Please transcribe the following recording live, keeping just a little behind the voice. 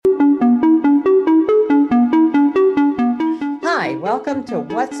Welcome to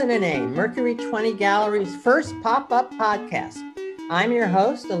What's in a Name, Mercury 20 Gallery's first pop-up podcast. I'm your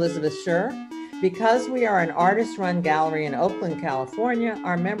host, Elizabeth Scher. Because we are an artist-run gallery in Oakland, California,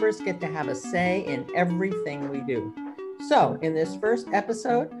 our members get to have a say in everything we do. So in this first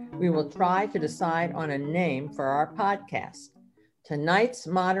episode, we will try to decide on a name for our podcast. Tonight's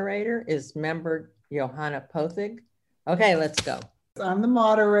moderator is member Johanna Pothig. Okay, let's go. I'm the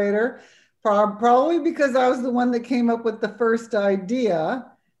moderator, probably because I was the one that came up with the first idea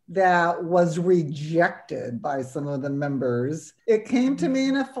that was rejected by some of the members. It came to me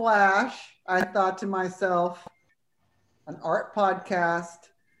in a flash. I thought to myself, an art podcast.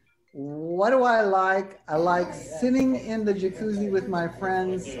 What do I like? I like sitting in the jacuzzi with my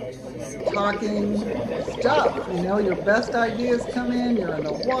friends, talking stuff. You know, your best ideas come in, you're in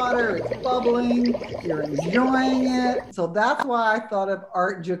the water, it's bubbling, you're enjoying it. So that's why I thought of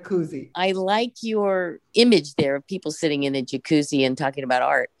art jacuzzi. I like your image there of people sitting in a jacuzzi and talking about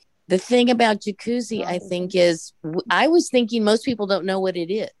art. The thing about jacuzzi, I think, is I was thinking most people don't know what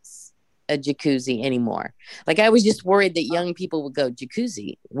it is, a jacuzzi anymore. Like, I was just worried that young people would go,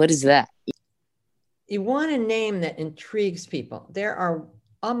 jacuzzi, what is that? You want a name that intrigues people. There are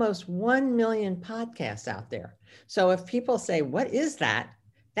almost 1 million podcasts out there. So if people say, what is that?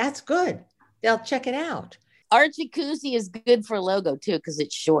 That's good. They'll check it out. Art jacuzzi is good for a logo too, because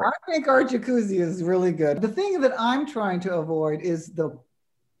it's short. I think art jacuzzi is really good. The thing that I'm trying to avoid is the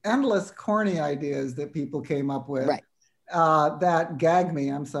endless corny ideas that people came up with. Right. That gag me.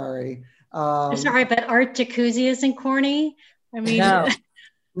 I'm sorry. I'm sorry, but art jacuzzi isn't corny. I mean, No.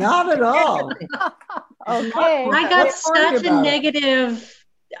 Not at all. Okay. I got such a negative.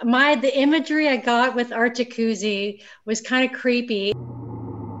 The imagery I got with art jacuzzi was kind of creepy.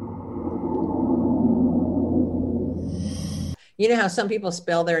 You know how some people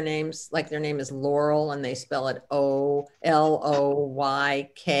spell their names, like their name is Laurel and they spell it OLOYKMJ.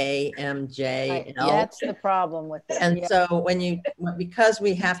 That's the problem with it. And so because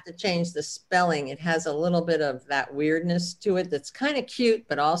we have to change the spelling, it has a little bit of that weirdness to it that's kind of cute,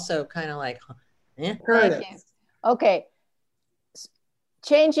 but also kind of like, eh. Okay.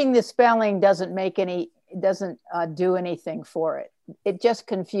 Changing the spelling doesn't do anything for it. It just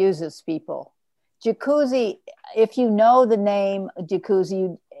confuses people. Jacuzzi, if you know the name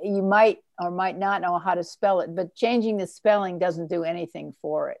jacuzzi, you might or might not know how to spell it, but changing the spelling doesn't do anything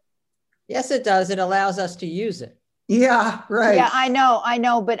for it. Yes, it does. It allows us to use it. Yeah, right. Yeah, I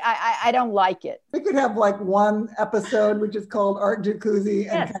know, but I don't like it. We could have like one episode which is called Art Jacuzzi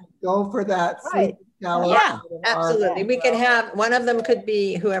and kind of go for that. Right. Yeah, absolutely. We could have, one of them could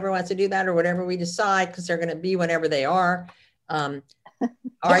be whoever wants to do that or whatever we decide, because they're going to be whatever they are.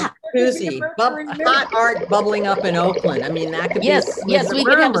 Art jacuzzi, hot art bubbling up in Oakland. I mean, that could be we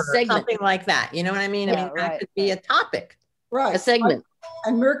could have a segment, something like that. You know what I mean? That could be a topic, right? A segment.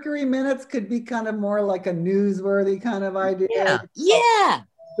 And Mercury Minutes could be kind of more like a newsworthy kind of idea. Yeah.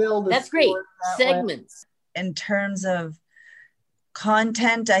 Build. That's great. Segments. In terms of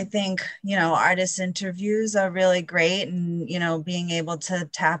content, I think, artist interviews are really great, and, being able to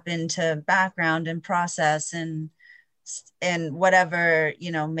tap into background and process and whatever,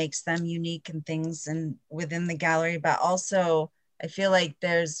 makes them unique and things and within the gallery. But also I feel like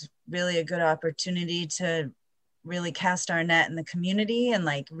there's really a good opportunity to really cast our net in the community and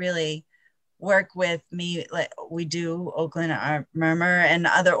like really work with me, like we do Oakland Art Murmur and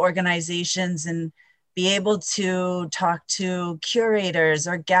other organizations, and be able to talk to curators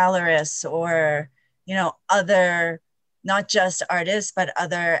or gallerists or, other, not just artists, but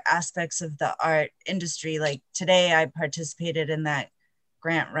other aspects of the art industry. Like today I participated in that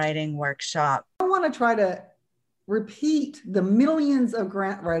grant writing workshop. I want to try to repeat the millions of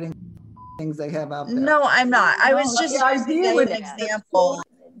grant writing things they have out there. No, I'm not. I was just using an example.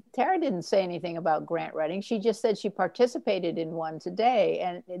 Tara didn't say anything about grant writing. She just said she participated in one today,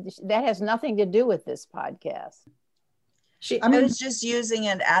 and that has nothing to do with this podcast. I was just using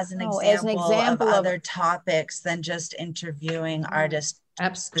it as an example of other topics than just interviewing artists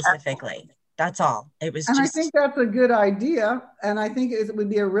specifically. That's all. It was I think that's a good idea. And I think it would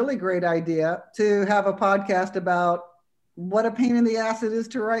be a really great idea to have a podcast about what a pain in the ass it is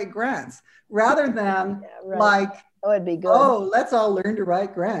to write grants, rather than like, that would be good. Oh, let's all learn to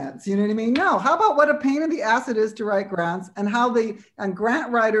write grants. You know what I mean? No, how about what a pain in the ass it is to write grants, and and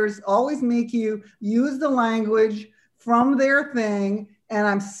grant writers always make you use the language from their thing. And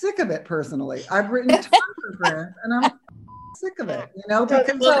I'm sick of it personally. I've written tons of grants and I'm sick of it,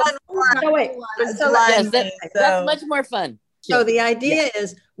 That's much more fun. So the idea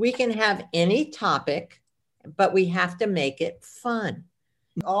is we can have any topic, but we have to make it fun.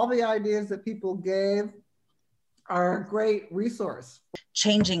 All the ideas that people gave are a great resource.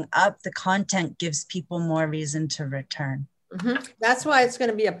 Changing up the content gives people more reason to return. Mm-hmm. That's why it's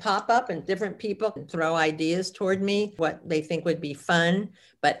going to be a pop-up, and different people can throw ideas toward me, what they think would be fun,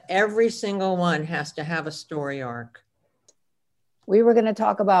 but every single one has to have a story arc. We were going to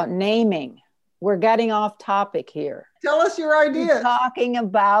talk about naming. We're getting off topic here. Tell us your ideas. We're talking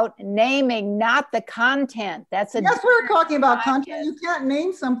about naming, not the content. That's a yes, we're talking about content. You can't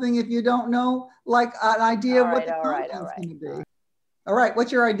name something if you don't know, like, an idea of what the content is going to be. All right,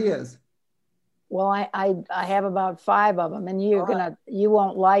 what's your ideas? Well, I have about 5 of them, and you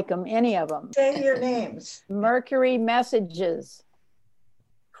won't like them, any of them. Say your names. Mercury messages,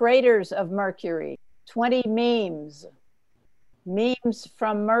 craters of Mercury, 20 memes, memes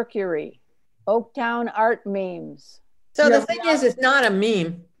from Mercury, Oaktown art memes. So the thing is, it's not a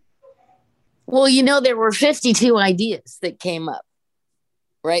meme. Well, you know, there were 52 ideas that came up,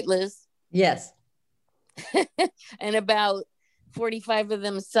 right, Liz? Yes. And about 45 of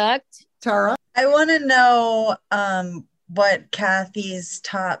them sucked. Tara? I want to know what Kathy's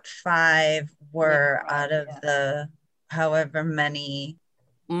top 5 were out of the however many.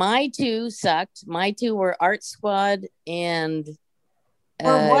 My 2 sucked. My 2 were Art Squad and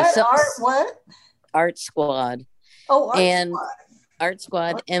What? Art Squad. Oh, Art and Squad. Art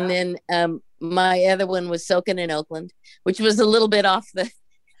Squad. And then my other one was Soakin' in Oakland, which was a little bit off the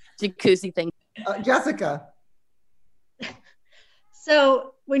jacuzzi thing. Jessica.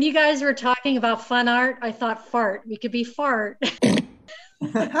 So when you guys were talking about fun art, I thought fart. We could be fart.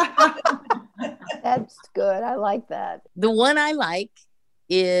 That's good. I like that. The one I like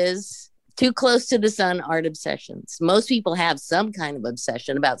is Too Close to the Sun Art Obsessions. Most people have some kind of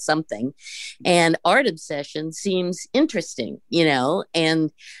obsession about something, and art obsession seems interesting, you know,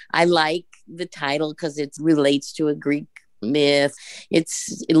 and I like the title because it relates to a Greek myth.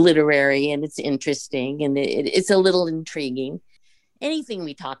 It's literary and it's interesting, and it's a little intriguing. Anything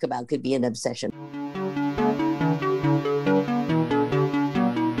we talk about could be an obsession.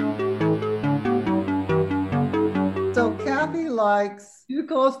 So Kathy likes Too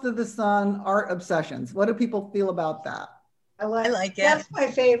Close to the Sun art obsessions. What do people feel about that? I like it. That's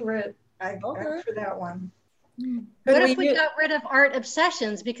my favorite. I for that one. What if we got rid of art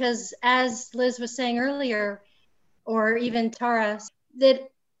obsessions? Because as Liz was saying earlier, or even Tara,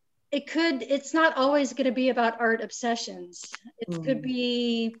 that it's not always going to be about art obsessions. It could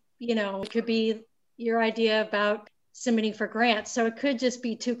be, you know, it could be your idea about submitting for grants. So it could just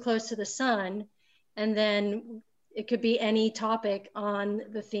be Too Close to the Sun. And then it could be any topic on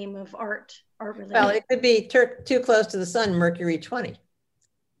the theme of art related. Well, it could be Too Close to the Sun, Mercury 20.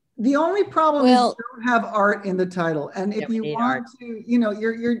 The only problem is you don't have art in the title. And if you want to, you know,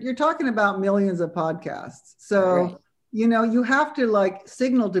 you're talking about millions of podcasts. So, you know, you have to like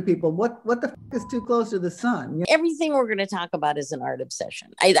signal to people what the f is too close to the sun. You know? Everything we're going to talk about is an art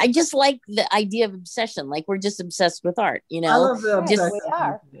obsession. I just like the idea of obsession. Like we're just obsessed with art, you know? I love the obsession. We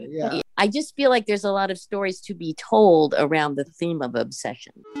are. Yeah. I just feel like there's a lot of stories to be told around the theme of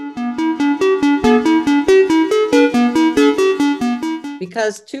obsession.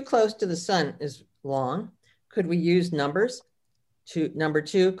 Because Too Close to the Sun is long, could we use numbers? Number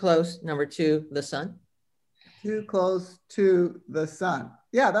 2, close, number 2, the sun? Too close to the sun.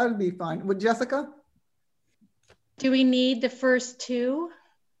 Yeah, that would be fine. With Jessica? Do we need the first 2?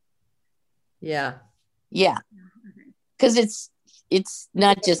 Yeah. Yeah. Because it's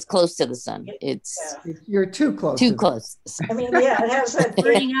not just close to the sun. You're too close. Too close. I mean, yeah, it has that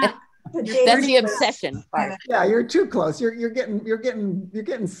Burning up. That's the obsession part. Yeah, you're too close. You're getting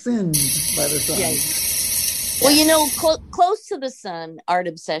singed by the sun. Yeah. Well, you know, close to the sun art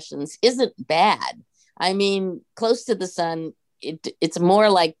obsessions isn't bad. I mean, close to the sun, it's more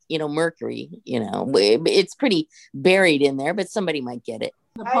like, you know, Mercury, you know, it's pretty buried in there, but somebody might get it.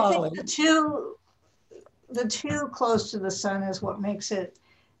 I think the too close to the sun is what makes it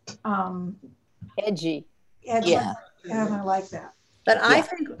edgy. Yeah. And I like that. But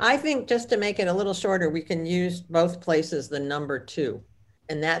I think just to make it a little shorter, we can use both places the number 2.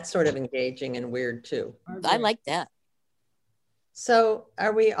 And that's sort of engaging and weird too. I like that. So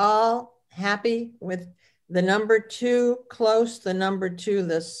are we all happy with the number 2 close, the number 2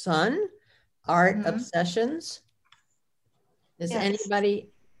 the sun, art obsessions? Is anybody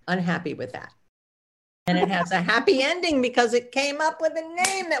unhappy with that? And it has a happy ending because it came up with a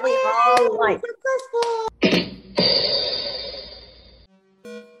name that we all like.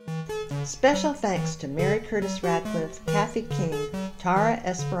 Special thanks to Mary Curtis Radcliffe, Kathy King, Tara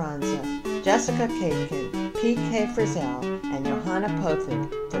Esperanza, Jessica Capekin, P.K. Frizzell, and Johanna Pothig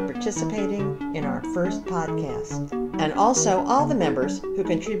for participating in our first podcast. And also all the members who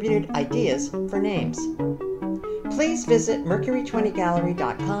contributed ideas for names. Please visit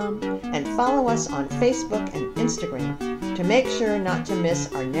mercury20gallery.com and follow us on Facebook and Instagram to make sure not to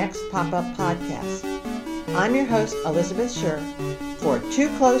miss our next pop-up podcast. I'm your host, Elizabeth Scher, for Too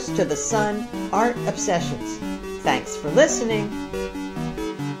Close to the Sun Art Obsessions. Thanks for listening.